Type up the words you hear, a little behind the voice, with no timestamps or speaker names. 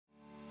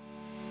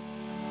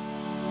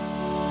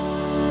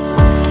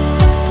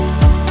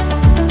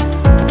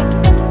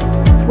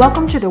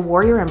Welcome to the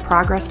Warrior in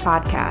Progress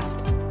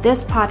podcast.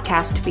 This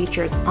podcast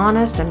features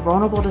honest and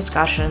vulnerable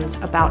discussions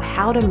about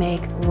how to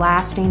make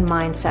lasting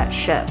mindset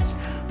shifts.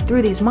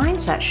 Through these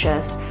mindset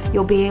shifts,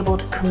 you'll be able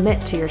to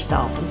commit to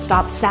yourself and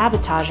stop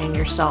sabotaging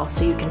yourself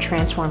so you can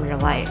transform your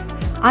life.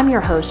 I'm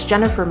your host,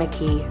 Jennifer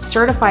McKee,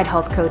 certified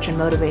health coach and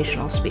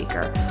motivational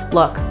speaker.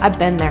 Look, I've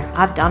been there.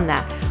 I've done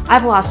that.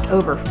 I've lost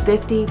over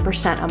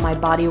 50% of my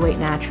body weight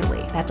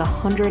naturally. That's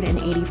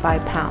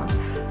 185 pounds.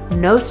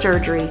 No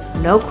surgery,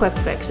 no quick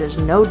fixes,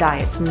 no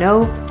diets,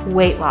 no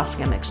weight loss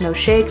gimmicks, no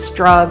shakes,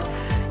 drugs,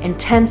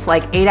 intense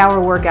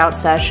 8-hour workout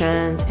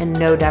sessions, and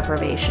no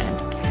deprivation.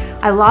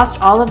 I lost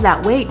all of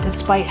that weight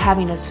despite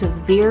having a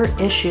severe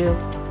issue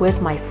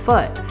with my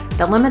foot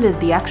that limited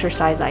the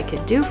exercise I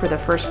could do for the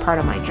first part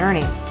of my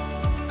journey.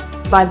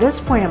 By this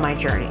point in my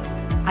journey,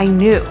 I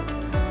knew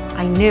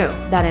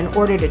that in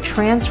order to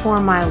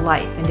transform my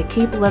life and to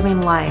keep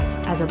living life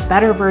as a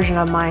better version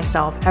of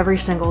myself every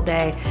single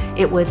day,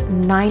 it was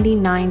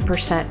 99%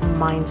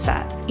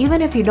 mindset.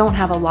 Even if you don't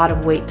have a lot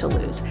of weight to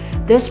lose,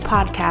 this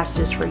podcast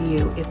is for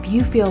you if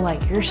you feel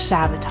like you're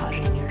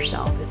sabotaging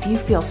yourself, if you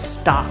feel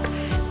stuck,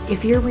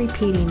 if you're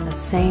repeating the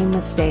same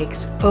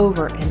mistakes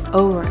over and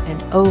over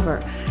and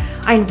over.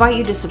 I invite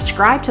you to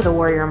subscribe to the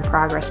Warrior in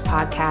Progress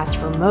podcast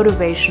for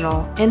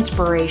motivational,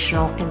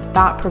 inspirational, and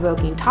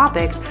thought-provoking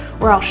topics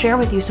where I'll share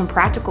with you some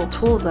practical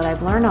tools that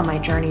I've learned on my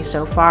journey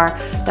so far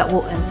that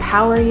will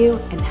empower you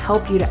and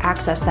help you to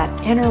access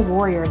that inner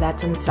warrior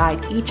that's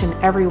inside each and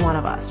every one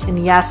of us.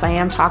 And yes, I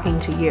am talking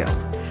to you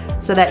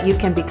so that you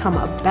can become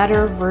a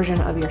better version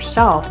of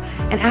yourself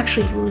and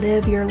actually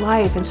live your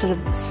life instead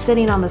of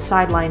sitting on the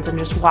sidelines and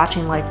just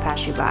watching life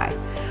pass you by.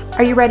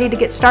 Are you ready to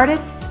get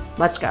started?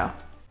 Let's go.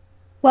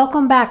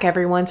 Welcome back,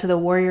 everyone, to the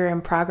Warrior in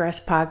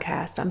Progress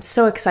podcast. I'm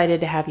so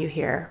excited to have you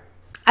here.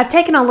 I've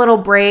taken a little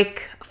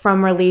break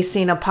from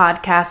releasing a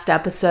podcast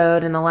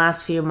episode in the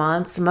last few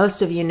months.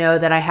 Most of you know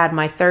that I had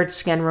my third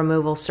skin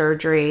removal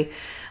surgery.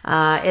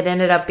 It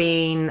ended up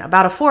being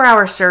about a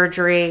 4-hour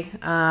surgery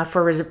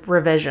for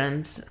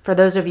revisions. For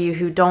those of you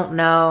who don't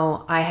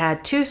know, I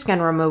had 2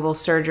 skin removal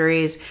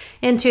surgeries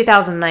in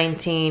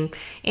 2019.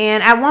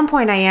 And at one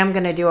point, I am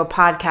going to do a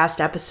podcast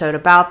episode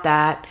about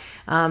that.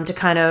 To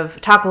kind of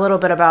talk a little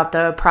bit about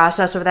the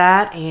process of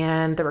that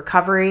and the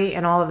recovery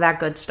and all of that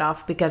good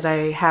stuff, because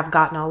I have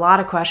gotten a lot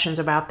of questions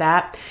about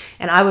that,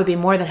 and I would be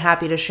more than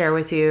happy to share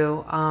with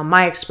you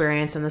my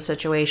experience in the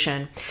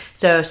situation.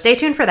 So stay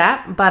tuned for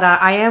that, but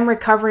I am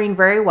recovering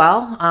very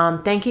well.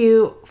 Thank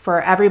you for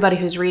everybody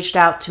who's reached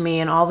out to me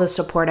and all the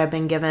support I've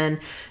been given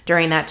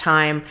during that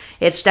time.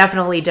 It's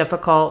definitely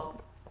difficult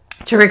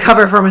to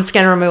recover from a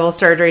skin removal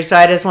surgery. So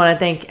I just want to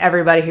thank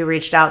everybody who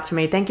reached out to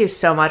me. Thank you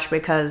so much,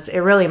 because it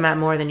really meant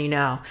more than you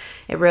know.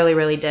 It really,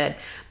 really did.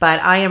 But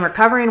I am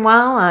recovering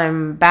well.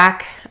 I'm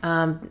back,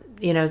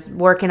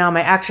 working on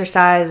my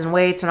exercise and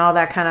weights and all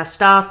that kind of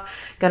stuff.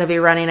 Going to be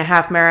running a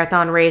half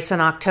marathon race in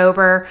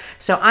October.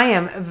 So I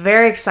am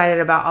very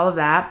excited about all of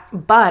that.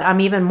 But I'm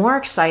even more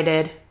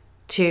excited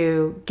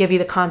to give you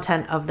the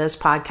content of this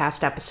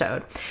podcast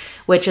episode,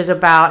 which is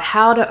about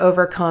how to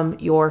overcome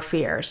your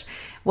fears.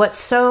 What's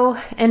so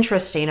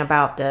interesting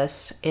about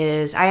this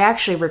is I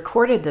actually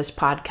recorded this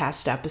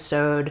podcast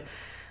episode,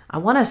 I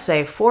want to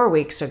say 4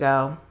 weeks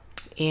ago,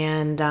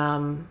 and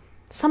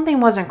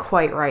something wasn't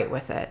quite right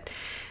with it.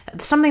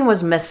 Something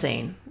was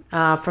missing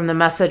from the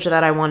message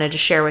that I wanted to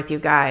share with you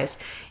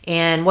guys.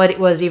 And what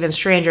was even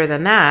stranger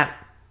than that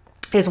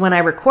is when I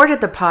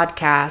recorded the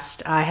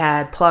podcast, I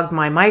had plugged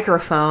my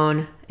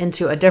microphone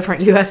into a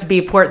different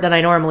USB port than I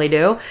normally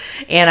do.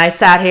 And I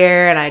sat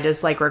here and I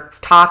just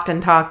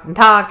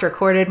talked,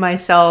 recorded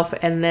myself.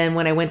 And then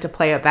when I went to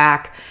play it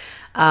back,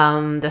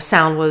 the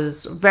sound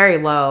was very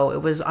low.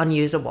 It was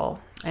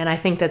unusable. And I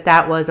think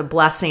that was a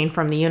blessing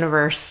from the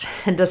universe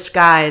in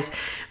disguise,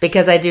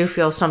 because I do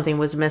feel something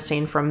was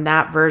missing from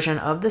that version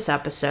of this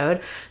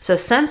episode. So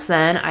since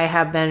then, I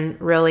have been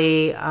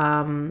really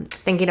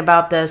thinking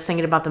about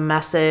the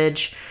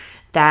message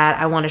that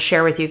I want to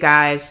share with you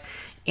guys.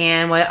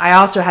 And I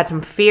also had some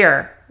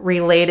fear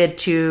related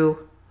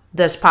to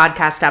this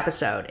podcast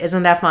episode.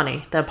 Isn't that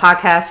funny? The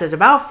podcast is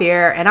about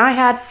fear, and I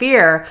had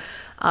fear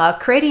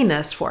creating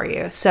this for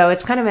you. So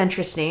it's kind of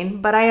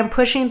interesting, but I am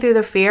pushing through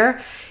the fear,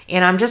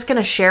 and I'm just going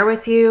to share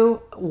with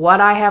you what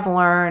I have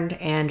learned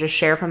and just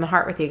share from the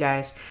heart with you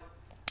guys.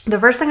 The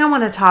first thing I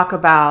want to talk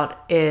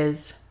about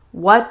is,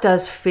 what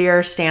does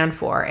fear stand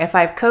for? If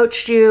I've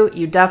coached you,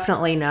 you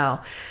definitely know.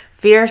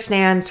 Fear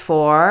stands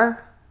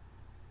for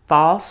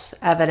false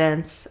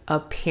evidence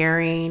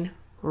appearing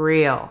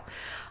real.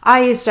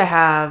 I used to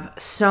have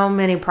so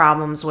many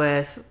problems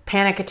with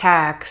panic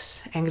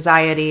attacks,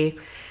 anxiety,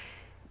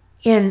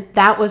 and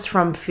that was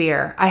from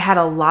fear. I had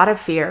a lot of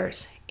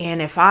fears.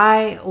 And if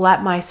I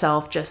let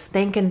myself just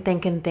think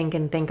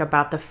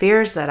about the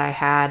fears that I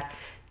had,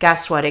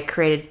 guess what? It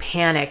created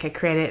panic. It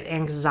created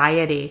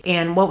anxiety.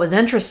 And what was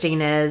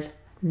interesting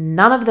is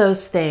none of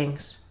those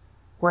things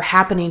were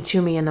happening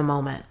to me in the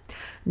moment.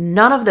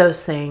 None of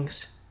those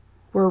things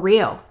were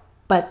real,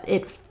 but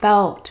it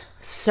felt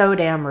so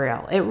damn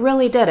real. It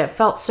really did. It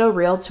felt so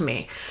real to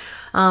me.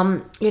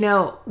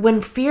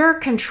 When fear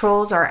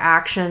controls our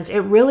actions,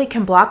 it really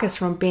can block us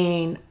from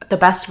being the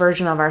best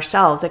version of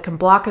ourselves. It can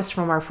block us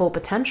from our full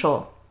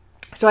potential.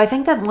 So I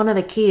think that one of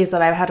the keys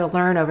that I've had to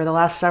learn over the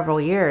last several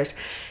years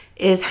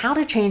is how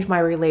to change my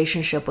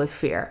relationship with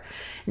fear.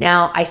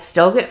 Now, I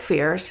still get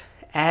fears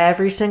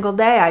every single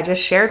day. I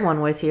just shared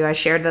one with you. I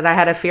shared that I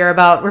had a fear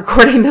about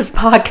recording this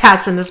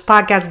podcast, and this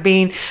podcast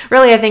being,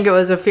 really, I think it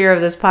was a fear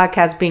of this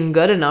podcast being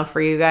good enough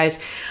for you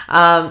guys.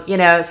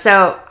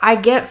 So I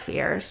get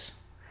fears,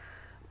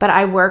 but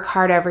I work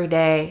hard every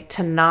day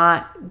to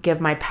not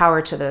give my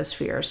power to those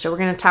fears. So we're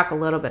going to talk a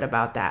little bit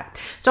about that.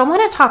 So I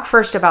want to talk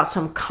first about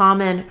some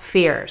common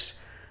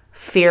fears.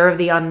 Fear of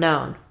the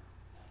unknown,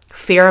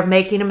 fear of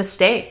making a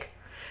mistake,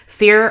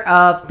 fear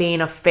of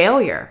being a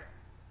failure,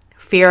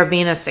 fear of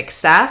being a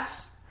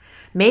success.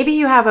 Maybe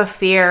you have a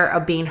fear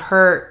of being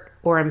hurt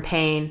or in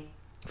pain,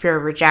 fear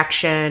of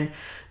rejection,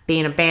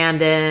 being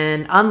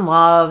abandoned,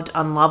 unloved,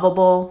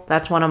 unlovable.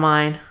 That's one of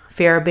mine.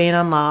 Fear of being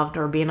unloved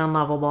or being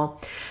unlovable.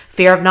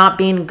 Fear of not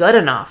being good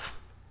enough.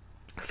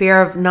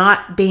 Fear of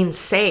not being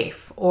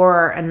safe.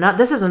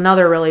 This is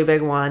another really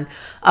big one,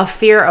 a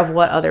fear of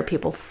what other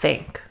people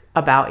think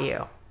about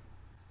you.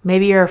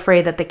 Maybe you're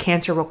afraid that the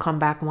cancer will come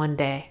back one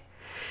day.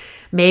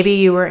 Maybe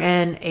you were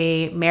in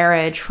a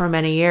marriage for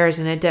many years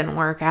and it didn't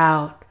work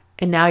out,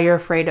 and now you're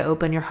afraid to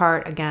open your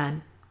heart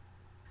again.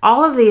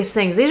 All of these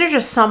things, these are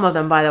just some of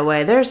them, by the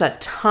way. There's a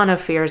ton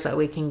of fears that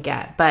we can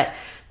get, but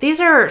these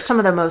are some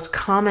of the most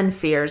common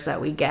fears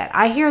that we get.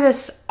 I hear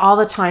this all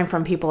the time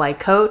from people I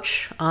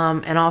coach,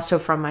 and also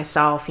from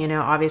myself.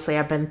 Obviously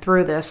I've been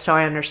through this, so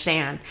I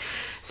understand.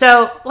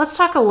 So let's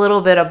talk a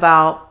little bit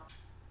about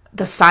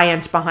the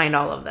science behind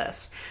all of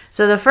this.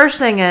 So the first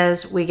thing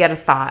is we get a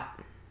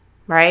thought,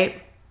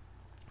 right?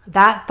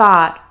 That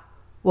thought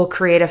will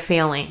create a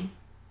feeling.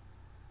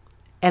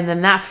 And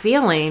then that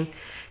feeling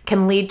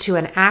can lead to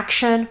an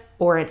action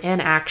or an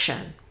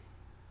inaction.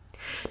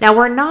 Now,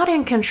 we're not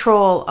in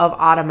control of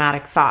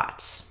automatic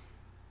thoughts.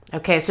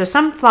 Okay, so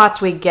some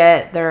thoughts we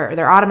get,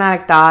 they're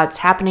automatic thoughts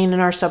happening in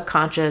our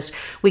subconscious.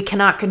 We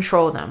cannot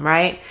control them,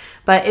 right?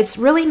 But it's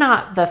really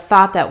not the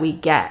thought that we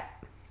get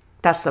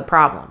that's the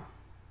problem.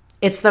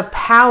 It's the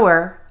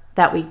power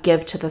that we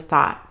give to the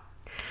thought.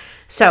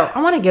 So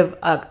I want to give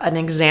an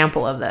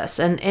example of this.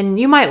 And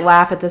you might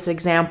laugh at this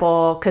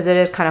example because it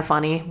is kind of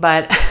funny,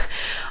 but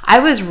I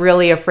was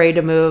really afraid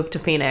to move to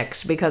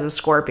Phoenix because of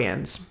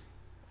scorpions.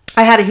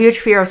 I had a huge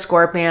fear of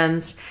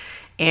scorpions,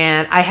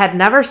 and I had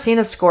never seen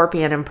a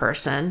scorpion in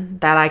person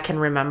that I can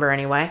remember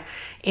anyway.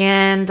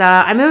 And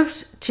I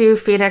moved to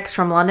Phoenix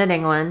from London,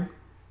 England,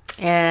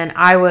 and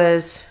I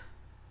was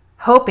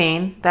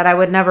hoping that I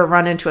would never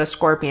run into a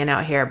scorpion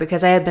out here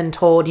because I had been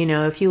told,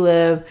 if you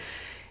live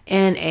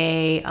in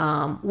a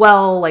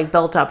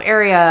built up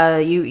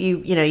area,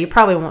 you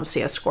probably won't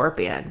see a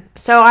scorpion.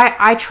 So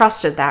I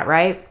trusted that,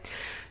 right?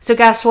 So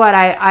guess what?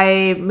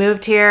 I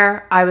moved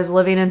here. I was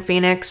living in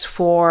Phoenix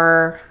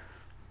for,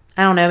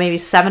 I don't know, maybe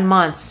 7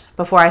 months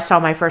before I saw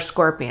my first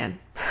scorpion.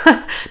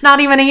 Not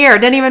even a year.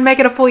 Didn't even make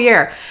it a full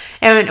year.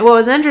 And what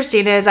was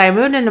interesting is I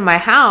moved into my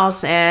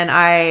house and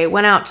I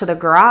went out to the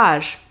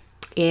garage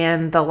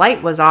and the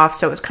light was off,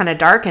 so it was kind of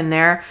dark in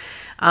there.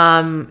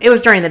 It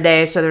was during the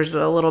day, so there's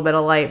a little bit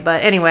of light.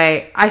 But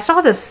anyway, I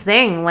saw this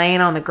thing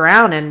laying on the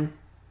ground,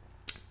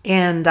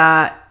 and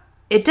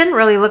it didn't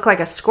really look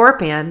like a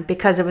scorpion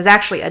because it was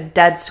actually a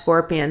dead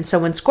scorpion. So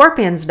when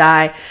scorpions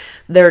die,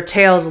 their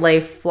tails lay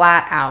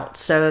flat out,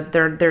 so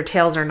their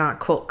tails are not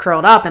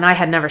curled up, and I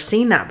had never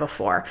seen that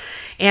before.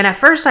 And at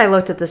first I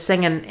looked at this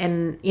thing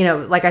and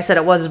like I said,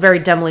 it was very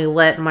dimly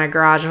lit in my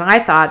garage, and I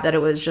thought that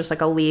it was just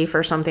like a leaf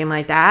or something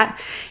like that.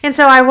 And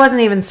so I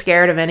wasn't even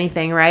scared of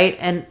anything, right?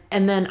 And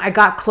then I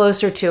got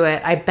closer to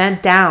it. I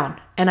bent down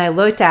and I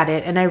looked at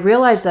it and I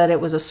realized that it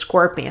was a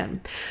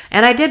scorpion.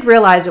 And I did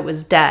realize it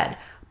was dead.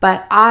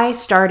 But I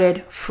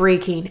started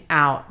freaking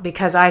out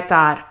because I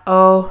thought,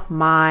 oh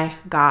my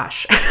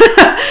gosh,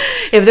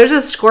 if there's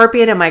a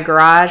scorpion in my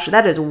garage,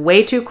 that is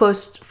way too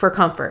close for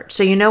comfort.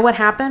 So you know what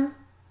happened?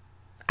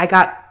 I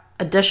got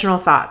additional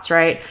thoughts,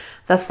 right?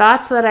 The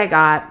thoughts that I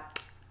got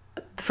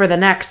for the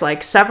next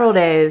several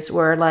days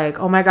were like,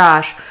 oh my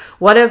gosh,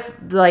 what if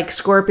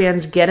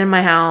scorpions get in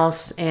my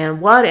house?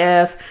 And what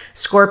if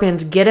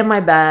scorpions get in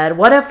my bed?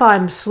 What if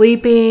I'm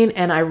sleeping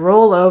and I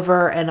roll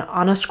over and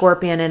on a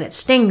scorpion and it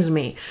stings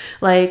me?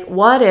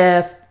 What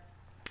if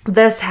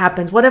this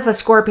happens? What if a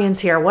scorpion's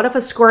here? What if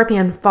a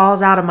scorpion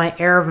falls out of my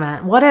air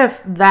vent? What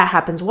if that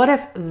happens? What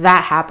if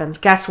that happens?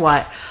 Guess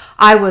what?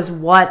 I was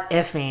what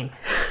ifing.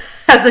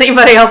 Has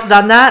anybody else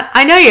done that?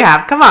 I know you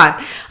have. Come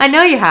on. I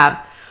know you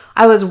have.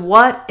 I was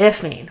what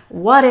ifing.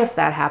 What if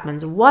that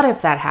happens? What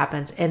if that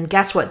happens? And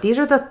guess what? These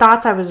are the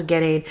thoughts I was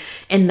getting,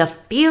 and the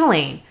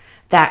feeling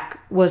that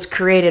was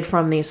created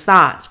from these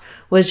thoughts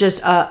was just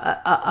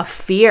a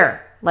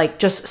fear,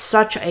 just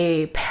such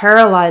a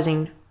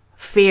paralyzing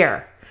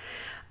fear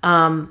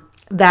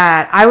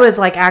that I was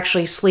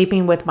actually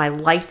sleeping with my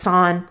lights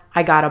on.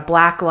 I got a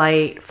black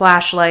light,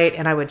 flashlight,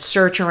 and I would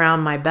search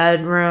around my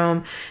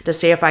bedroom to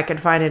see if I could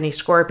find any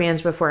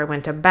scorpions before I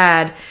went to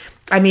bed.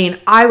 I mean,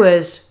 I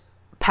was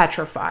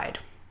petrified.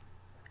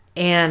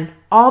 And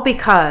all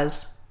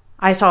because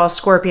I saw a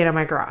scorpion in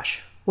my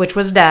garage, which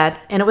was dead.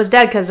 And it was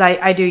dead because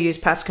I do use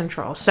pest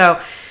control. So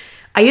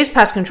I use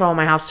pest control in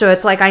my house. So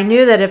it's like I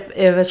knew that if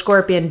a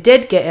scorpion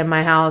did get in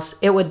my house,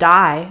 it would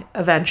die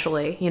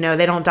eventually. You know,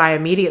 they don't die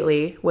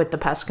immediately with the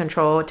pest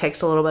control. It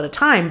takes a little bit of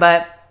time.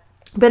 But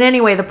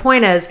anyway, the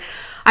point is,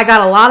 I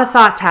got a lot of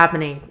thoughts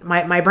happening.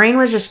 My brain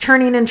was just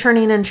churning and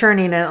churning and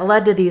churning. And it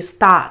led to these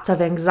thoughts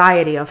of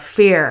anxiety, of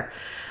fear,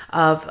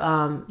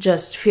 of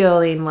just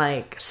feeling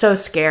like so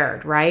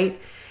scared, right?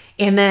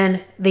 And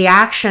then the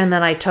action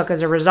that I took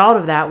as a result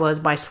of that was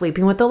by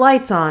sleeping with the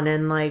lights on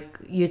and like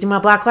using my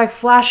black light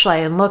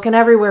flashlight and looking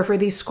everywhere for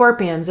these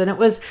scorpions. And it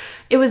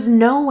was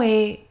no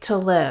way to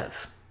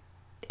live.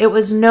 It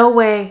was no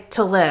way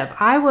to live.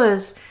 I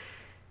was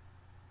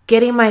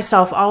getting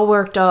myself all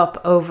worked up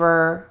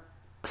over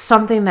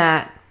something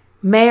that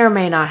may or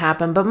may not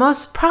happen, but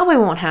most probably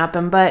won't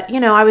happen. But, you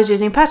know, I was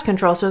using pest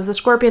control. So if the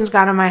scorpions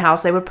got in my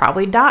house, they would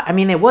probably die. I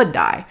mean, they would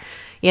die,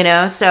 you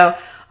know? So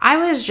I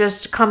was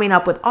just coming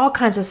up with all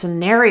kinds of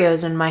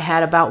scenarios in my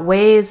head about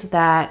ways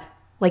that,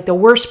 like the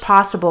worst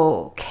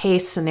possible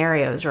case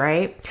scenarios,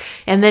 right?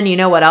 And then you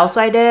know what else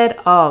I did?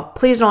 Oh,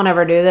 please don't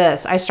ever do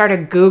this. I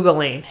started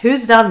Googling.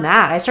 Who's done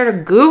that? I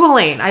started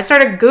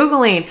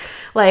Googling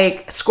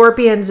like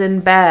scorpions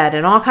in bed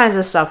and all kinds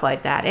of stuff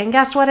like that. And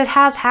guess what? It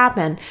has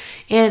happened.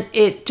 And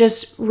it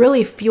just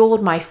really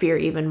fueled my fear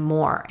even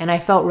more. And I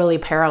felt really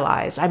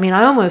paralyzed. I mean,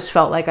 I almost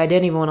felt like I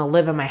didn't even want to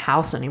live in my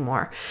house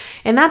anymore.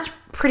 And that's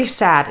pretty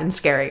sad and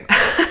scary.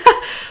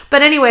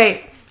 But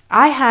anyway,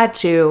 I had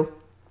to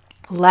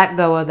let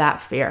go of that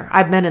fear.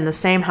 I've been in the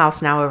same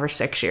house now over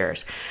 6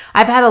 years.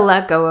 I've had to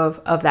let go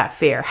of that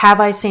fear.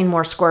 Have I seen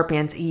more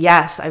scorpions?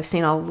 Yes, I've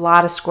seen a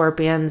lot of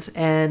scorpions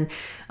and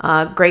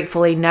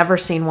gratefully never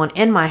seen one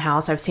in my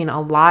house. I've seen a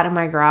lot in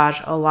my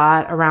garage, a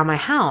lot around my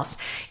house.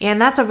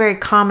 And that's a very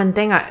common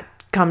thing I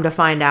come to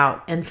find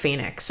out in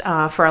Phoenix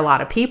for a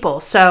lot of people.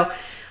 So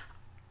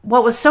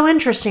what was so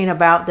interesting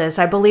about this,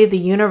 I believe the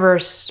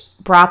universe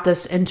brought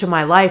this into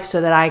my life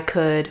so that I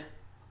could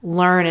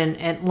learn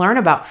and learn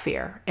about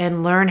fear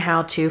and learn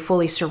how to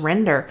fully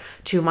surrender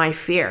to my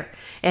fear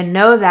and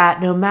know that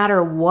no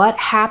matter what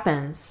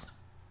happens,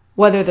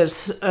 whether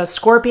there's a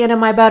scorpion in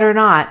my bed or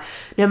not,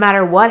 no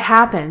matter what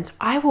happens,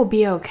 I will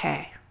be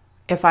okay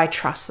if I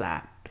trust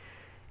that.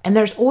 And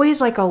there's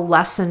always like a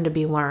lesson to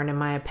be learned, in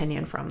my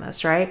opinion, from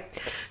this, right?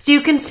 So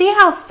you can see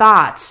how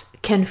thoughts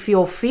can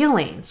fuel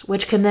feelings,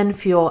 which can then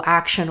fuel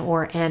action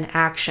or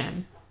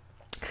inaction.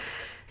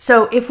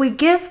 So if we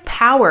give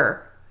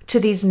power to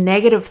these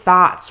negative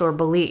thoughts or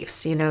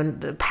beliefs, you know,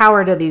 the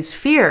power to these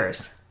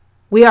fears,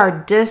 we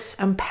are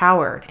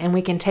disempowered and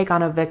we can take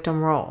on a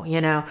victim role. You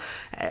know,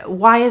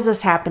 why is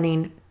this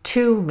happening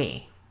to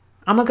me?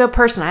 I'm a good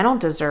person. I don't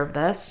deserve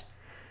this.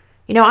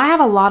 You know, I have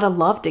a lot of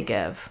love to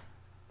give.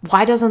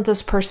 Why doesn't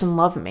this person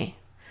love me?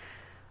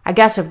 I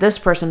guess if this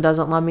person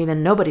doesn't love me,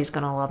 then nobody's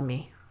going to love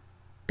me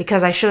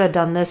because I should have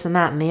done this and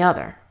that and the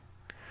other.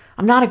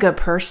 I'm not a good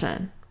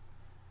person.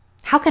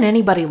 How can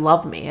anybody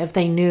love me if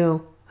they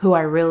knew who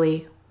I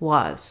really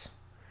was?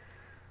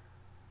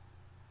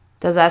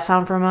 Does that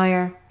sound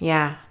familiar?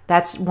 Yeah,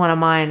 that's one of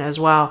mine as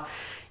well.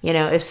 You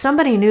know, if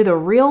somebody knew the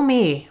real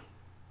me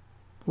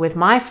with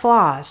my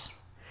flaws,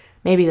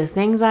 maybe the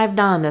things I've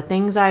done, the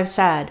things I've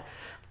said,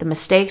 the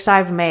mistakes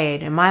I've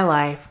made in my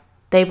life,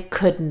 they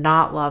could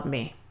not love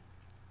me.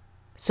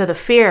 So the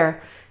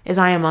fear is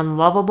I am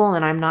unlovable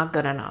and I'm not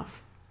good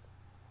enough.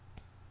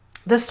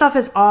 This stuff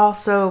is all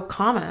so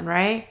common,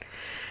 right?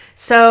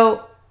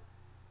 So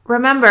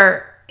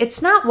remember,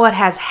 it's not what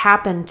has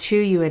happened to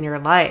you in your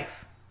life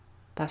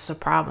that's the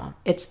problem.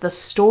 It's the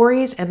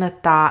stories and the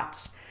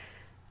thoughts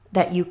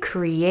that you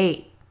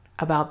create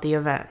about the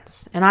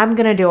events. And I'm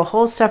going to do a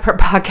whole separate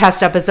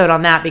podcast episode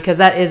on that because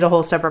that is a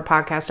whole separate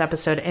podcast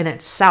episode in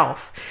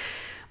itself.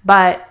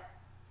 But,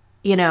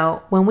 you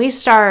know, when we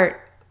start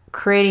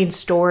creating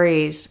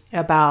stories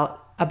about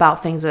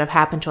things that have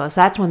happened to us,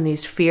 that's when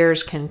these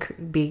fears can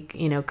be,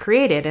 you know,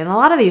 created. And a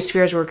lot of these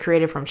fears were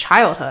created from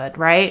childhood,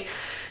 right?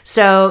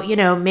 So, you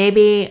know,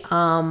 maybe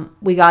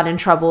we got in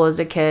trouble as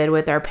a kid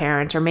with our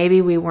parents, or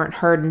maybe we weren't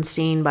heard and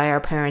seen by our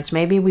parents.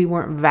 Maybe we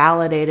weren't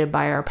validated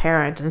by our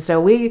parents. And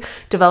so we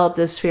developed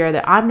this fear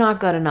that I'm not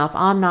good enough,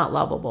 I'm not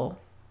lovable,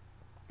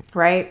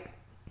 right?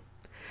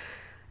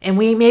 And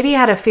we maybe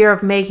had a fear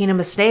of making a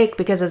mistake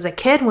because as a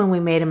kid, when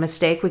we made a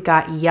mistake, we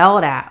got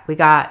yelled at, we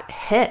got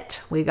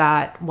hit, we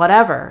got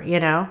whatever, you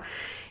know?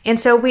 And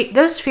so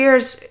those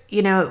fears,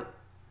 you know,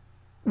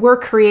 were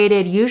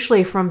created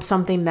usually from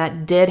something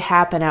that did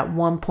happen at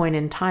one point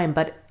in time.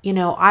 But, you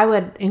know, I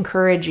would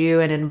encourage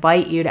you and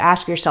invite you to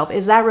ask yourself,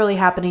 is that really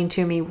happening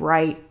to me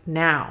right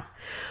now?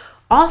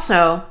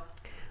 Also,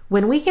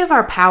 when we give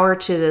our power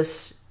to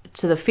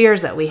the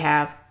fears that we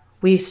have,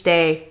 we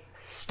stay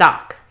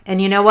stuck. And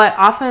you know what?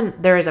 Often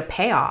there is a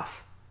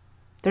payoff.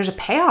 There's a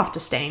payoff to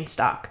staying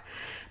stuck.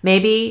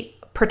 Maybe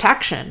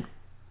protection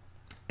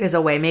is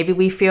a way. Maybe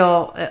we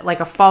feel like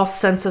a false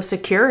sense of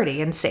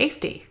security and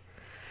safety.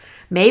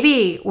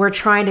 Maybe we're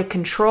trying to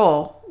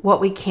control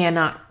what we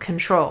cannot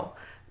control.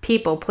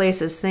 People,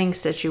 places, things,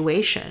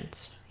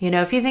 situations. You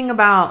know, if you think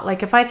about,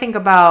 like if I think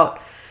about,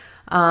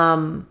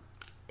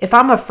 if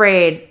I'm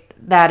afraid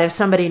that if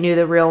somebody knew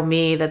the real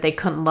me, that they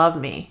couldn't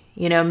love me,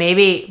 you know,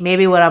 maybe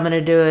what I'm going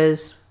to do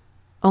is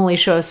only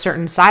show a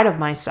certain side of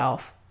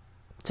myself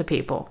to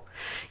people,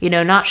 you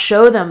know, not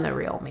show them the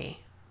real me,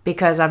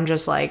 because I'm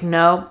just like,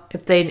 no,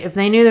 if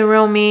they knew the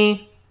real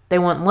me, they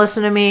wouldn't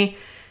listen to me.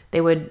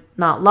 They would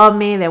not love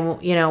me. They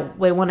won't, you know,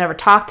 they won't ever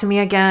talk to me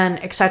again,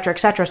 etc.,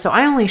 etc. So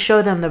I only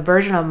show them the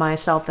version of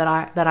myself that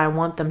I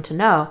want them to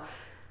know.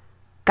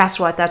 Guess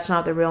what? That's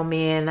not the real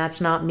me, and that's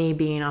not me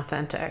being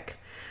authentic.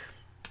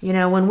 You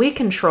know, when we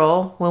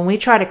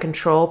try to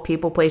control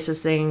people,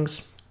 places,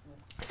 things,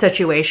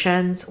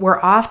 situations, we're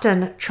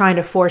often trying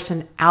to force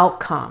an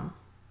outcome.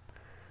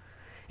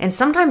 And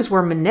sometimes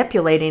we're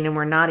manipulating and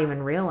we're not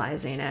even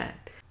realizing it.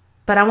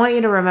 But I want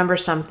you to remember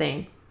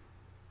something.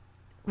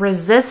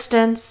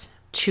 Resistance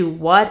to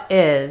what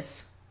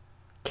is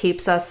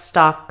keeps us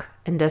stuck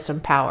and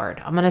disempowered.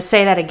 I'm going to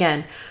say that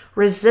again.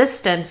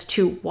 Resistance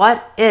to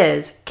what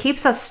is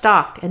keeps us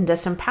stuck and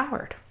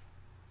disempowered.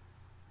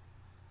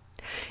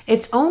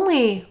 It's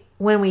only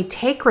when we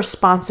take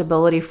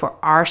responsibility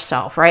for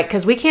ourselves, right?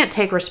 Because we can't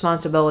take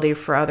responsibility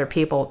for other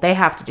people. They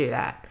have to do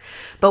that.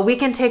 But we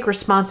can take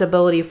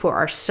responsibility for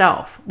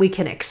ourselves. We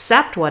can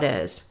accept what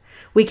is.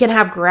 We can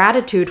have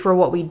gratitude for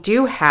what we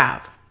do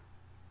have.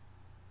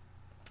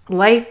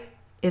 Life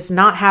is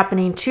not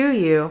happening to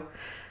you.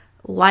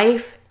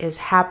 Life is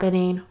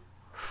happening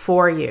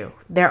for you.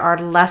 There are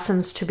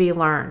lessons to be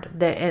learned.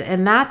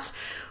 And that's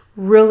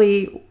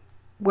really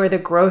where the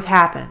growth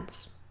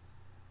happens.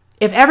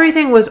 If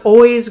everything was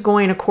always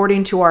going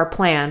according to our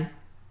plan,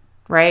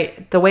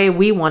 right, the way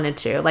we wanted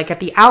to, like if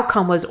the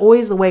outcome was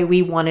always the way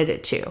we wanted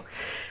it to,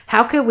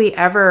 how could we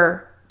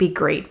ever be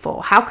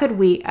grateful? How could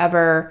we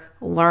ever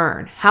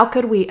learn? How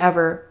could we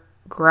ever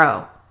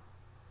grow?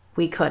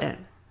 We couldn't.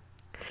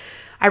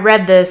 I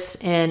read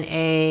this in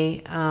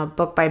a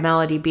book by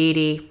Melody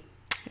Beattie,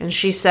 and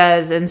she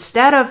says,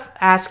 instead of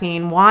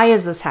asking, why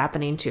is this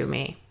happening to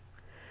me?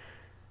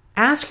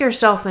 Ask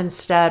yourself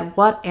instead,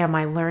 what am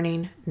I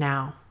learning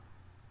now?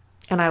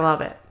 And I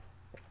love it.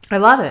 I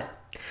love it.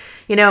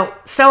 You know,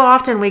 so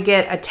often we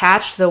get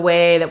attached to the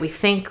way that we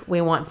think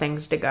we want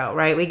things to go,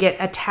 right? We get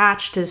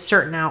attached to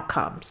certain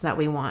outcomes that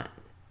we want,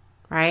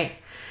 right?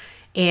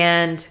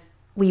 And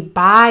we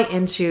buy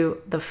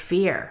into the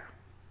fear,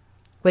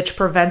 which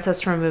prevents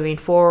us from moving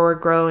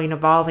forward, growing,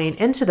 evolving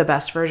into the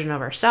best version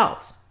of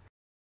ourselves.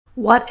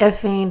 What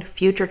ifing,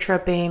 future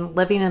tripping,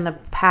 living in the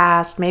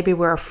past, maybe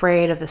we're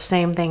afraid of the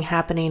same thing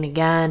happening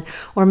again,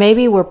 or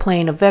maybe we're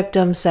playing a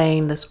victim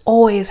saying this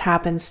always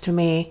happens to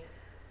me.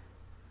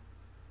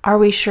 Are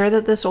we sure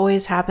that this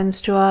always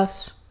happens to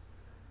us?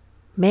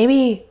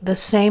 Maybe the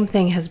same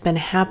thing has been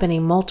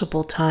happening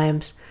multiple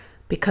times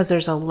because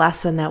there's a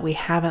lesson that we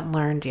haven't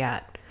learned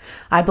yet.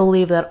 I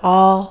believe that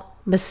all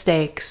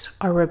mistakes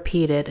are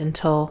repeated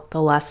until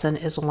the lesson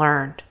is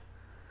learned.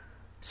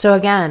 So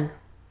again,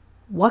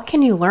 what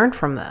can you learn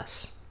from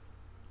this?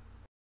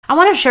 I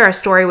want to share a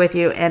story with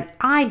you, and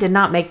I did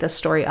not make this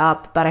story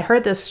up, but I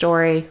heard this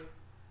story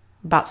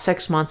about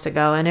 6 months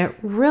ago, and it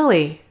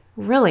really,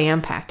 really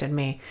impacted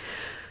me.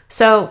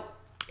 So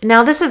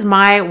now this is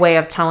my way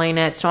of telling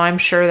it, so I'm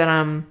sure that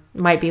I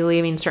might be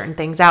leaving certain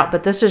things out,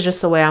 but this is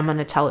just the way I'm going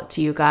to tell it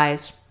to you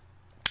guys,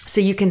 so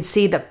you can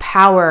see the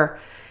power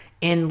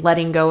in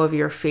letting go of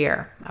your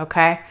fear,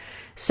 okay?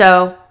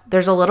 So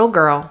there's a little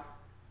girl,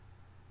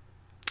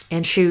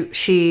 and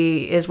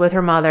she is with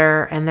her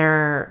mother, and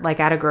they're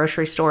like at a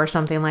grocery store or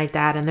something like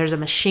that, and there's a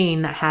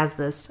machine that has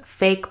this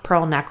fake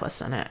pearl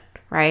necklace in it,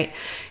 right?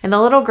 And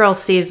the little girl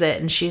sees it,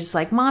 and she's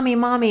like,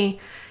 Mommy,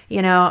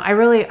 you know, I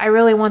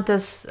really want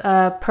this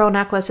pearl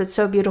necklace. It's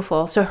so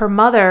beautiful. So her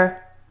mother,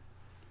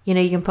 you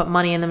know, you can put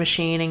money in the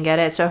machine and get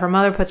it. So her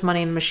mother puts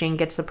money in the machine,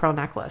 gets the pearl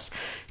necklace,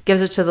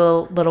 gives it to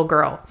the little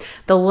girl.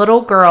 The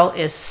little girl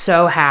is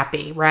so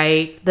happy,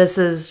 right? This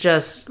has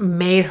just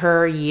made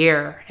her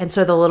year. And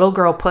so the little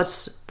girl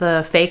puts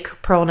the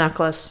fake pearl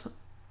necklace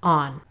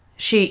on.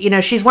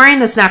 She's wearing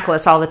this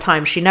necklace all the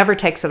time. She never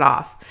takes it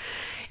off.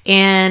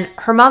 And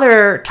her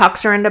mother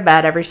tucks her into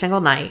bed every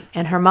single night.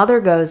 And her mother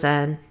goes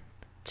in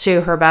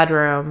to her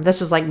bedroom. This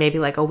was maybe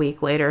a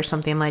week later or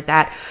something like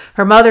that.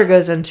 Her mother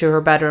goes into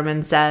her bedroom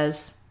and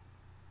says,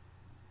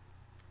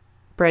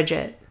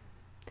 Bridget,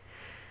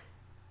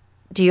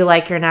 do you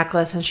like your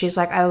necklace? And she's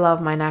like, I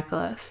love my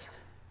necklace.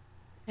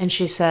 And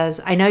she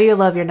says, I know you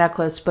love your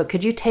necklace, but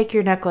could you take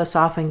your necklace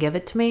off and give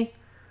it to me?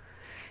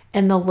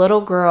 And the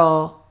little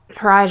girl,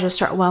 her eyes just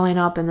start welling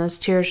up and those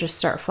tears just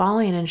start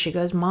falling. And she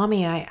goes,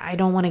 Mommy, I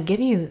don't want to give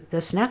you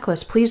this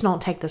necklace. Please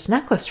don't take this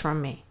necklace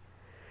from me.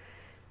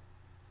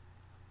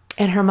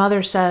 And her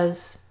mother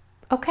says,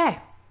 okay.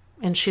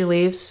 And she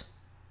leaves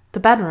the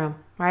bedroom,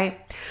 right?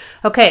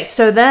 Okay,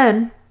 so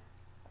then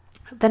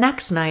the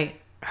next night,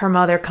 her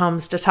mother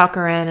comes to tuck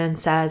her in and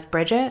says,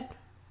 Bridget,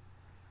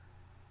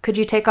 Could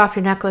you take off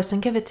your necklace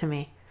and give it to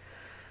me?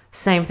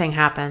 Same thing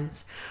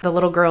happens. The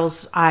little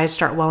girl's eyes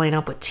start welling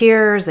up with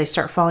tears. They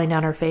start falling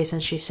down her face,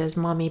 and she says,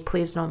 Mommy,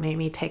 please don't make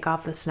me take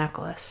off this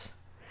necklace.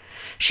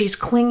 She's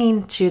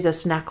clinging to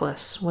this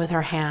necklace with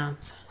her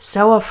hands,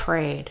 so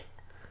afraid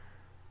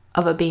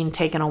of it being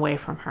taken away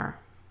from her.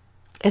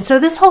 And so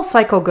this whole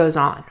cycle goes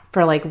on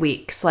for like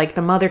weeks. Like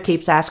the mother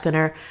keeps asking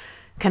her,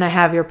 can I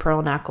have your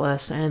pearl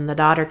necklace? And the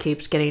daughter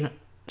keeps getting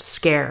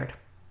scared,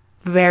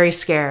 very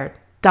scared,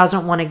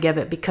 doesn't want to give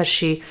it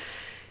because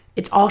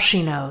it's all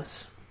she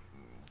knows.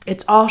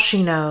 It's all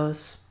she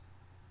knows.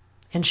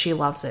 And she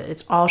loves it.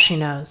 It's all she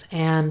knows.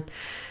 And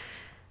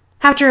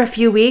after a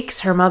few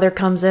weeks, her mother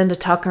comes in to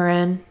tuck her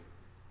in,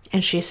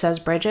 and she says,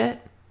 Bridget,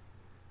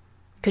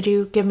 could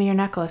you give me your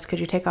necklace? Could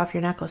you take off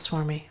your necklace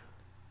for me?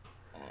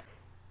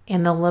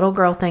 And the little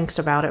girl thinks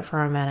about it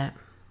for a minute.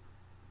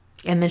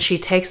 And then she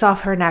takes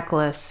off her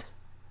necklace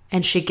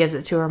and she gives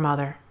it to her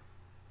mother.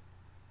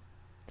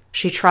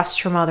 She trusts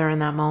her mother in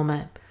that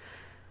moment.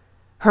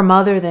 Her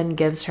mother then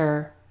gives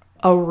her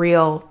a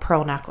real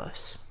pearl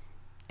necklace.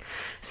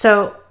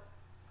 So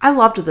I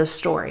loved this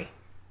story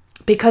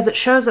because it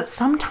shows that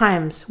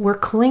sometimes we're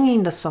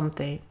clinging to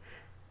something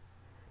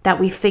that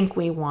we think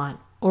we want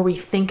or we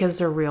think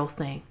is a real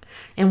thing.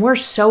 And we're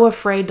so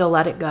afraid to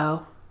let it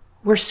go.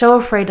 We're so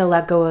afraid to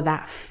let go of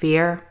that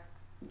fear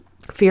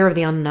of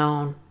the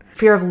unknown,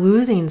 fear of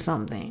losing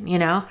something, you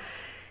know?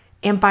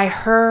 And by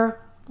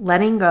her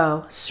letting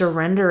go,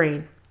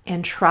 surrendering,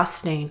 and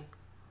trusting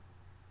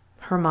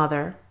her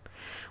mother,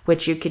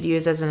 which you could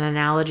use as an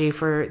analogy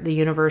for the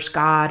universe,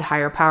 God,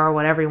 higher power,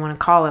 whatever you want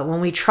to call it. When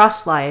we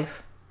trust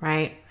life,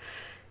 right?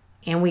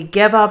 And we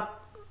give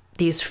up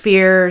these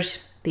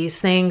fears,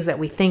 these things that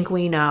we think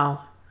we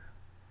know,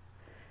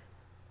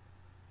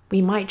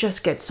 we might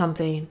just get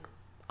something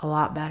a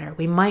lot better.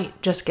 We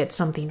might just get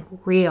something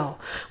real.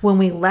 When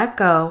we let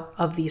go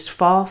of these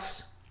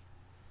false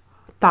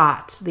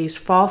thoughts, these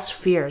false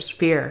fears,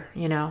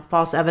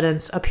 false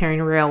evidence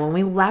appearing real. When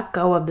we let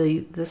go of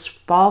this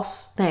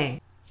false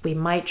thing, we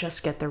might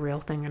just get the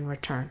real thing in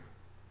return.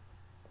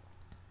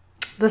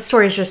 This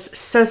story is just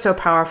so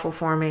powerful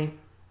for me.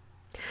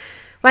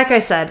 Like I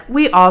said,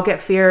 we all get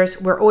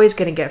fears. We're always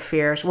going to get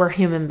fears. We're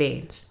human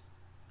beings.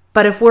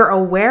 But if we're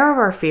aware of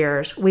our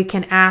fears, we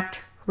can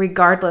act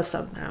regardless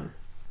of them.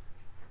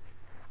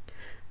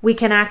 We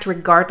can act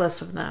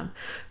regardless of them.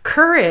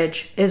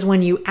 Courage is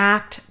when you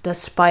act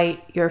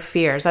despite your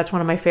fears. That's one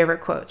of my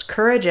favorite quotes.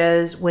 Courage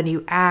is when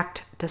you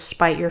act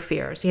despite your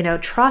fears.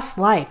 Trust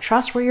life.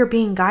 Trust where you're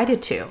being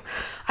guided to.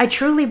 I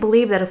truly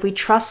believe that if we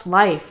trust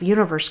life,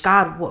 universe,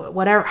 God,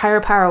 whatever, higher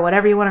power,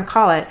 whatever you want to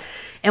call it,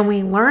 and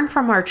we learn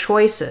from our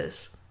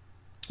choices,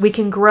 we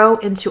can grow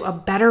into a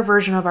better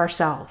version of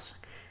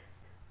ourselves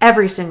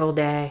every single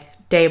day,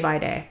 day by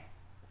day.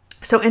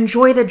 So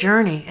enjoy the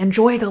journey.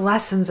 Enjoy the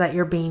lessons that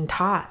you're being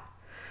taught.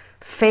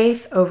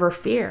 Faith over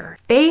fear.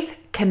 Faith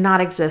cannot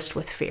exist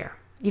with fear.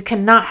 You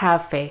cannot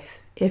have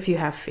faith if you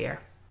have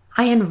fear.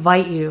 I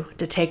invite you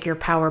to take your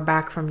power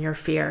back from your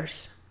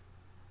fears.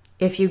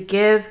 If you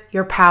give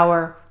your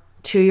power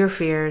to your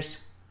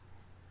fears,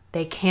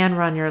 they can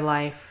run your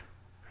life.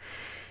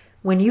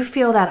 When you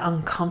feel that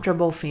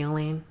uncomfortable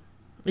feeling,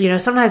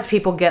 sometimes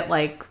people get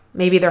like,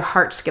 maybe their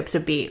heart skips a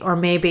beat, or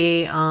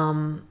maybe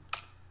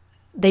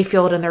they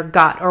feel it in their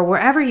gut, or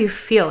wherever you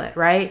feel it,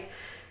 right?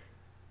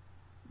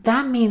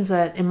 That means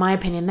that, in my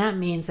opinion, that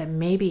means that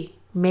maybe,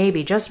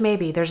 just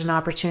maybe, there's an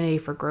opportunity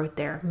for growth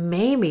there.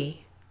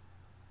 Maybe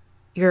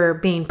you're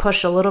being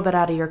pushed a little bit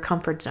out of your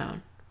comfort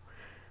zone.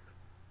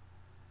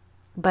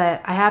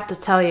 But I have to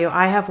tell you,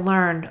 I have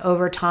learned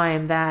over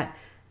time that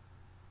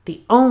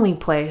the only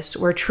place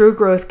where true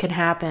growth can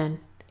happen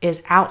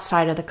is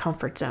outside of the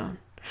comfort zone.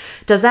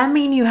 Does that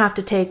mean you have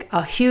to take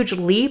a huge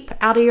leap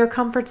out of your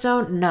comfort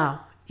zone? No.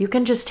 You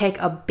can just take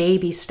a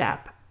baby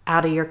step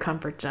out of your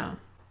comfort zone.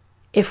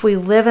 If we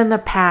live in the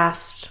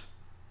past,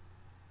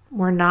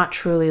 we're not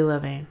truly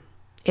living.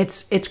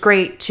 It's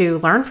great to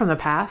learn from the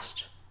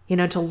past,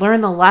 to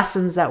learn the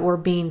lessons that we're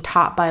being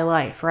taught by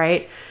life,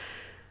 right?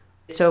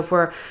 So if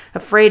we're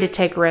afraid to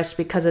take risks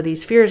because of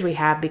these fears we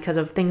have, because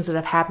of things that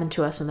have happened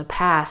to us in the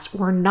past,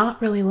 we're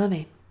not really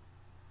living.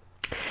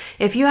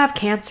 If you have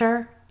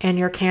cancer and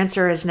your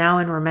cancer is now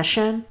in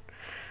remission,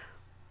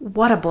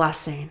 what a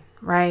blessing,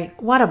 right?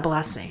 What a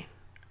blessing.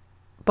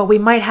 But we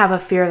might have a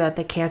fear that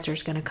the cancer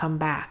is going to come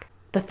back.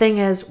 The thing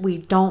is, we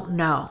don't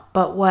know.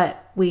 But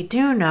what we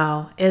do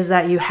know is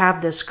that you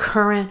have this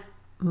current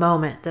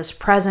moment, this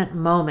present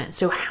moment.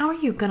 So how are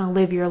you going to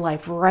live your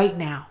life right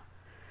now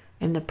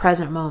in the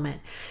present moment?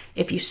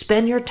 If you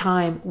spend your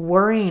time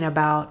worrying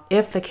about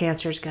if the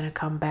cancer is going to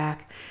come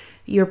back,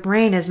 your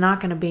brain is not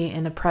going to be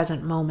in the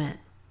present moment.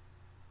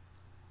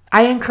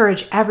 I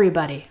encourage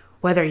everybody,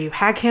 whether you've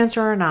had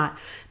cancer or not,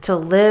 to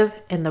live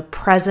in the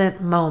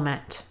present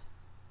moment.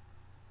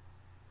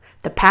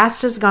 The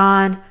past is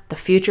gone. The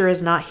future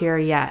is not here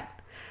yet.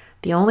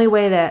 The only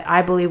way that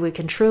I believe we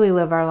can truly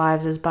live our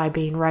lives is by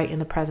being right in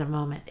the present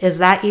moment. Is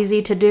that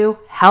easy to do?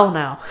 Hell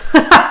no.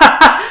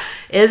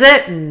 Is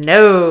it?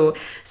 No.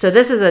 So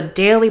this is a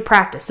daily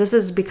practice. This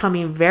is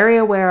becoming very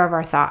aware of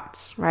our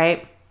thoughts,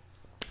 right?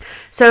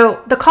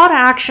 So the call to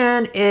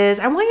action is,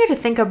 I want you to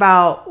think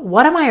about,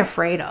 what am I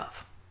afraid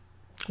of?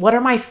 What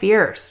are my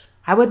fears?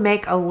 I would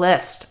make a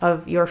list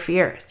of your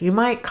fears. You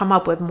might come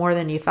up with more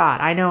than you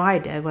thought. I know I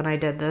did when I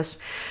did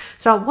this.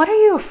 So what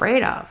are you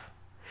afraid of?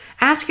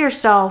 Ask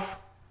yourself,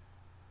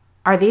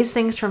 are these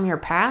things from your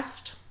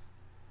past?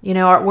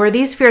 Were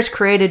these fears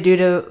created due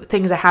to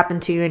things that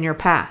happened to you in your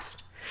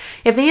past?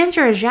 If the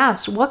answer is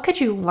yes, what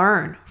could you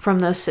learn from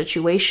those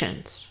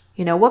situations?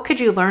 What could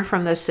you learn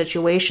from those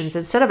situations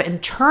instead of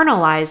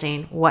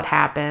internalizing what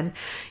happened,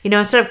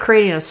 instead of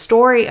creating a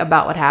story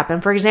about what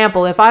happened? For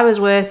example, if I was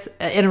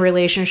in a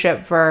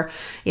relationship for,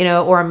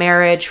 or a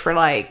marriage for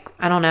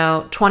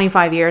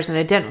 25 years and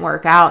it didn't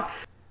work out,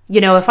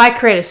 if I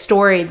create a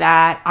story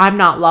that I'm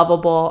not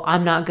lovable,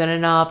 I'm not good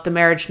enough, the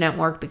marriage didn't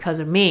work because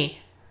of me,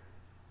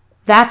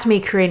 that's me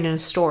creating a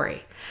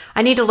story.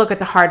 I need to look at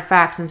the hard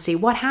facts and see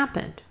what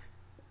happened.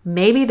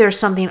 Maybe there's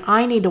something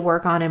I need to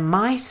work on in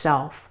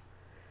myself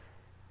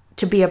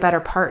to be a better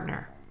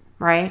partner,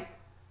 right?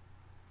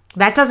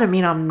 That doesn't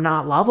mean I'm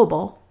not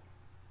lovable.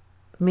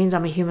 It means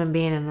I'm a human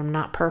being and I'm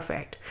not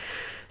perfect.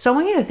 So I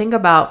want you to think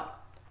about,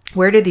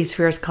 where did these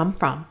fears come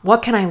from?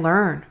 What can I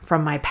learn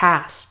from my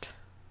past?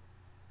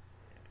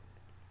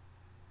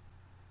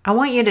 I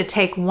want you to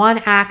take one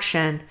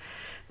action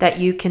that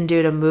you can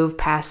do to move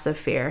past the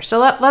fear. So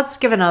let's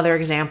give another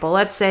example.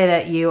 Let's say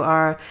that you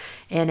are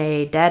in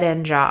a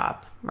dead-end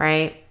job,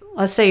 right?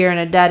 Let's say you're in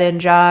a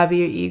dead-end job.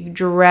 You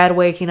dread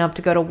waking up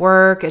to go to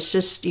work.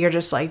 You're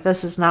just like,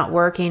 this is not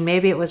working.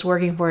 Maybe it was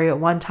working for you at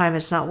one time.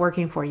 It's not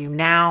working for you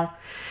now.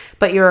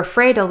 But you're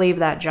afraid to leave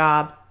that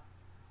job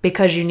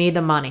because you need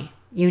the money.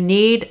 You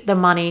need the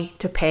money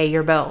to pay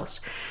your bills.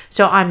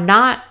 So I'm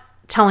not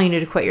telling you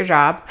to quit your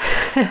job.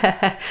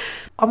 I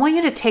want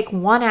you to take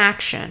one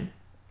action.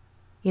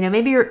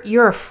 Maybe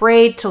you're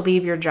afraid to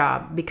leave your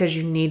job because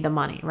you need the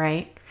money,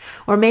 right?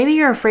 Or maybe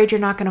you're afraid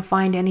you're not going to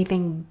find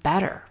anything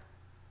better.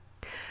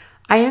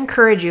 I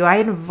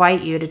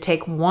invite you to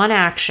take one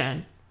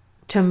action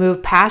to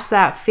move past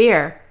that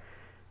fear.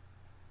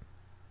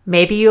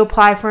 Maybe you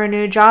apply for a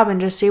new job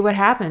and just see what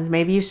happens.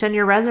 Maybe you send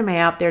your resume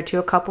out there to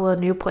a couple of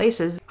new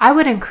places. I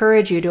would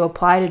encourage you to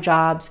apply to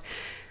jobs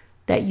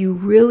that you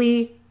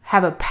really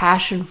have a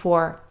passion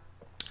for,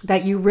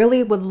 that you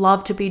really would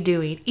love to be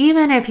doing,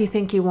 even if you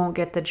think you won't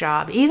get the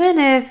job, even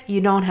if you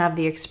don't have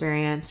the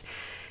experience,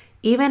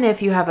 even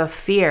if you have a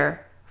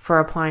fear for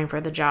applying for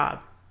the job.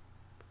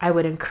 I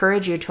would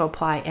encourage you to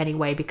apply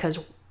anyway,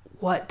 because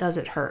what does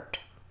it hurt?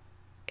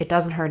 It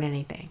doesn't hurt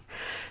anything.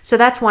 So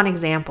that's one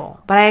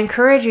example. But I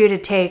encourage you to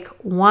take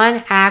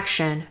one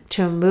action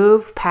to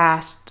move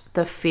past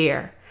the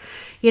fear.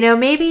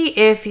 Maybe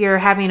if you're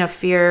having a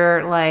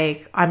fear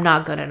like, I'm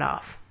not good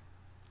enough.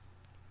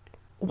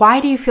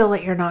 Why do you feel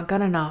that you're not good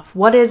enough?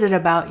 What is it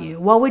about you?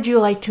 What would you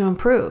like to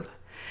improve?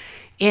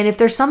 And if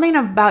there's something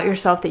about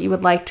yourself that you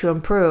would like to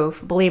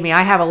improve, believe me,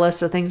 I have a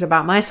list of things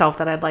about myself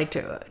that I'd like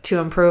to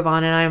improve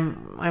on, and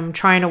I'm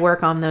trying to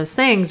work on those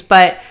things.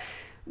 But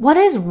what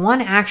is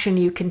one action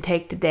you can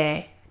take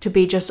today to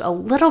be just a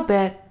little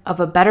bit of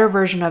a better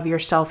version of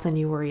yourself than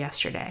you were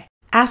yesterday?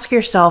 Ask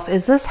yourself,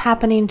 is this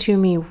happening to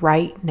me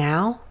right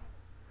now?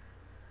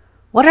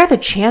 What are the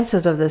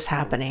chances of this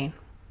happening?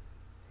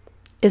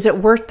 Is it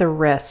worth the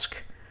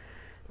risk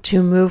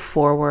to move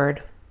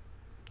forward,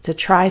 to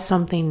try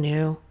something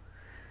new,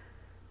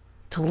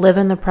 to live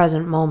in the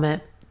present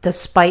moment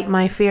despite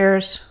my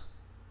fears?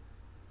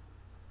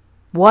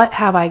 What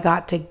have I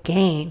got to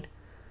gain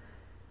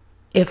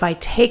if I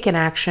take an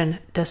action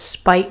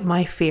despite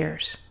my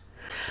fears?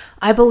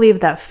 I believe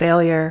that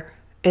failure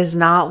is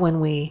not when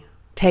we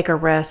take a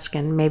risk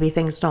and maybe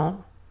things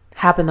don't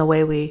happen the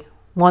way we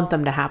want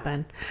them to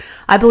happen.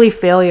 I believe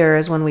failure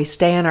is when we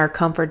stay in our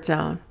comfort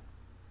zone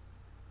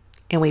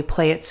and we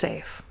play it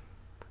safe.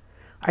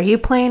 Are you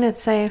playing it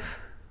safe?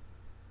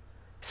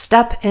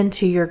 Step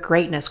into your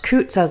greatness.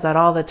 Coot says that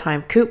all the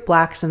time. Coot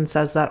Blackson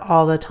says that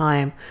all the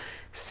time.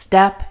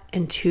 Step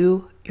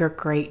into your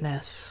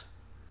greatness.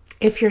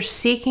 If you're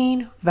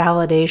seeking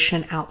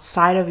validation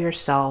outside of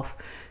yourself,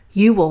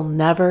 you will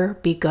never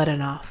be good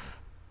enough.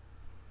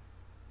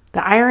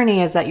 The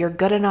irony is that you're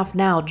good enough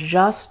now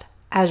just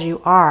as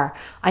you are.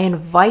 I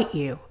invite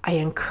you, I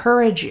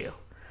encourage you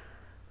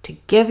to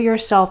give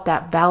yourself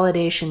that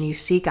validation you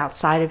seek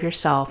outside of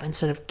yourself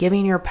instead of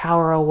giving your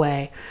power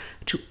away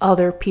to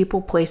other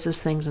people,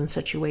 places, things, and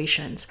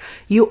situations.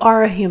 You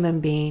are a human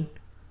being.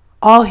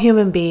 All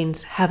human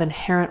beings have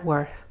inherent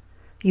worth.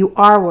 You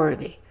are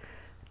worthy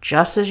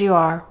just as you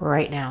are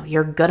right now.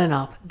 You're good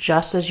enough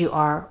just as you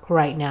are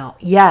right now.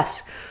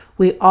 Yes,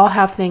 we all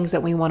have things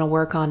that we want to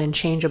work on and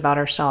change about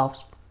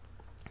ourselves.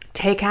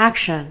 Take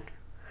action.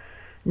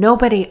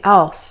 Nobody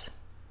else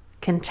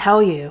can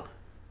tell you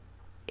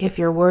if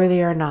you're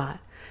worthy or not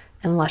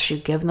unless you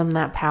give them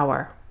that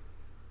power.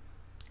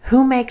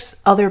 Who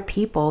makes other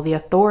people the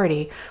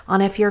authority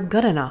on if you're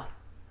good enough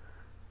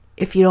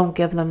if you don't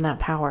give them that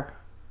power?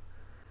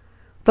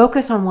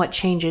 Focus on what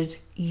changes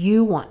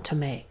you want to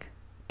make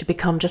to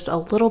become just a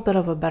little bit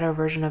of a better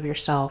version of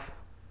yourself,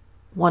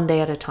 one day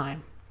at a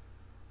time.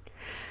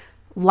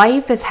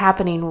 Life is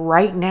happening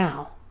right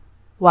now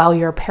while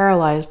you're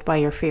paralyzed by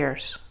your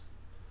fears.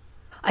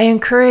 I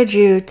encourage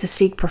you to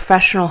seek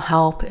professional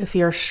help if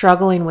you're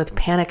struggling with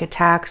panic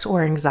attacks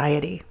or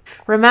anxiety.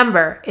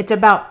 Remember, it's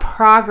about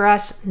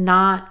progress,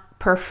 not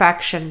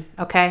perfection,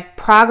 okay?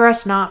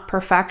 Progress, not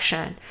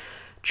perfection.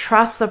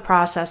 Trust the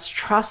process,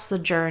 trust the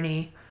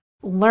journey.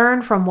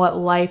 Learn from what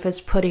life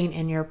is putting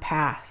in your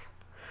path.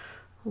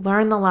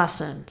 Learn the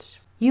lessons.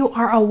 You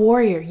are a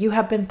warrior. You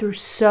have been through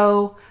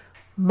so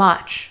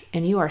much,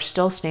 and you are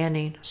still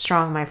standing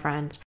strong, my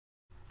friends.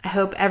 I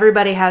hope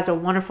everybody has a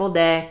wonderful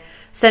day.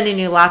 Sending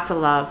you lots of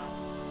love.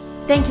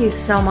 Thank you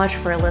so much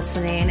for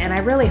listening, and I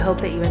really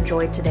hope that you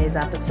enjoyed today's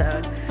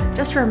episode.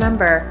 Just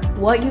remember,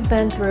 what you've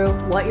been through,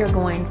 what you're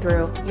going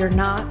through, you're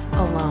not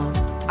alone.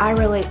 I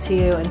relate to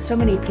you, and so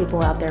many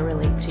people out there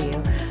relate to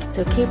you.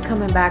 So keep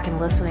coming back and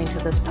listening to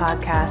this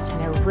podcast,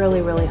 and I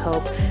really, really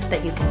hope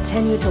that you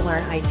continue to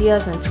learn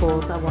ideas and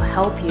tools that will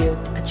help you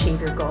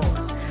achieve your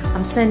goals.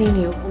 I'm sending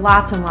you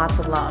lots and lots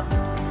of love.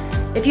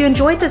 If you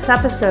enjoyed this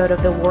episode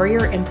of the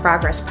Warrior in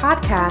Progress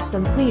podcast,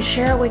 then please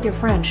share it with your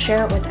friends,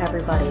 share it with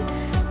everybody.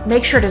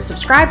 Make sure to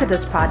subscribe to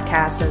this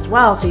podcast as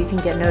well so you can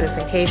get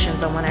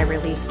notifications on when I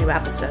release new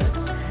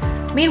episodes.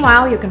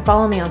 Meanwhile, you can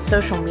follow me on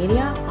social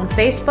media. On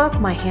Facebook,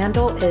 my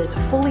handle is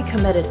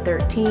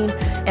fullycommitted13,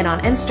 and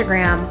on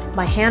Instagram,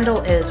 my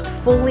handle is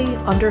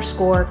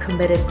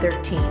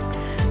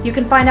fully_committed13. You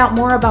can find out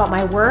more about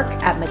my work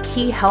at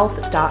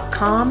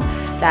McKeeHealth.com.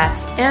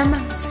 That's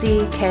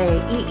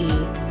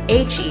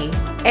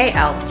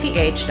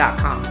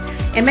McKeeHealth.com.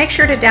 And make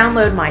sure to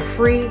download my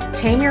free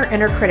Tame Your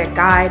Inner Critic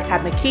guide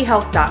at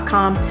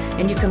McKeeHealth.com,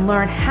 and you can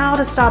learn how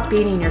to stop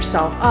beating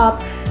yourself up,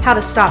 how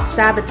to stop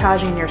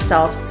sabotaging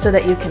yourself so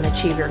that you can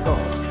achieve your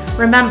goals.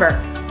 Remember,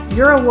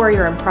 you're a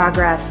warrior in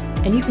progress,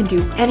 and you can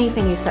do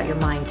anything you set your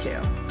mind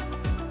to.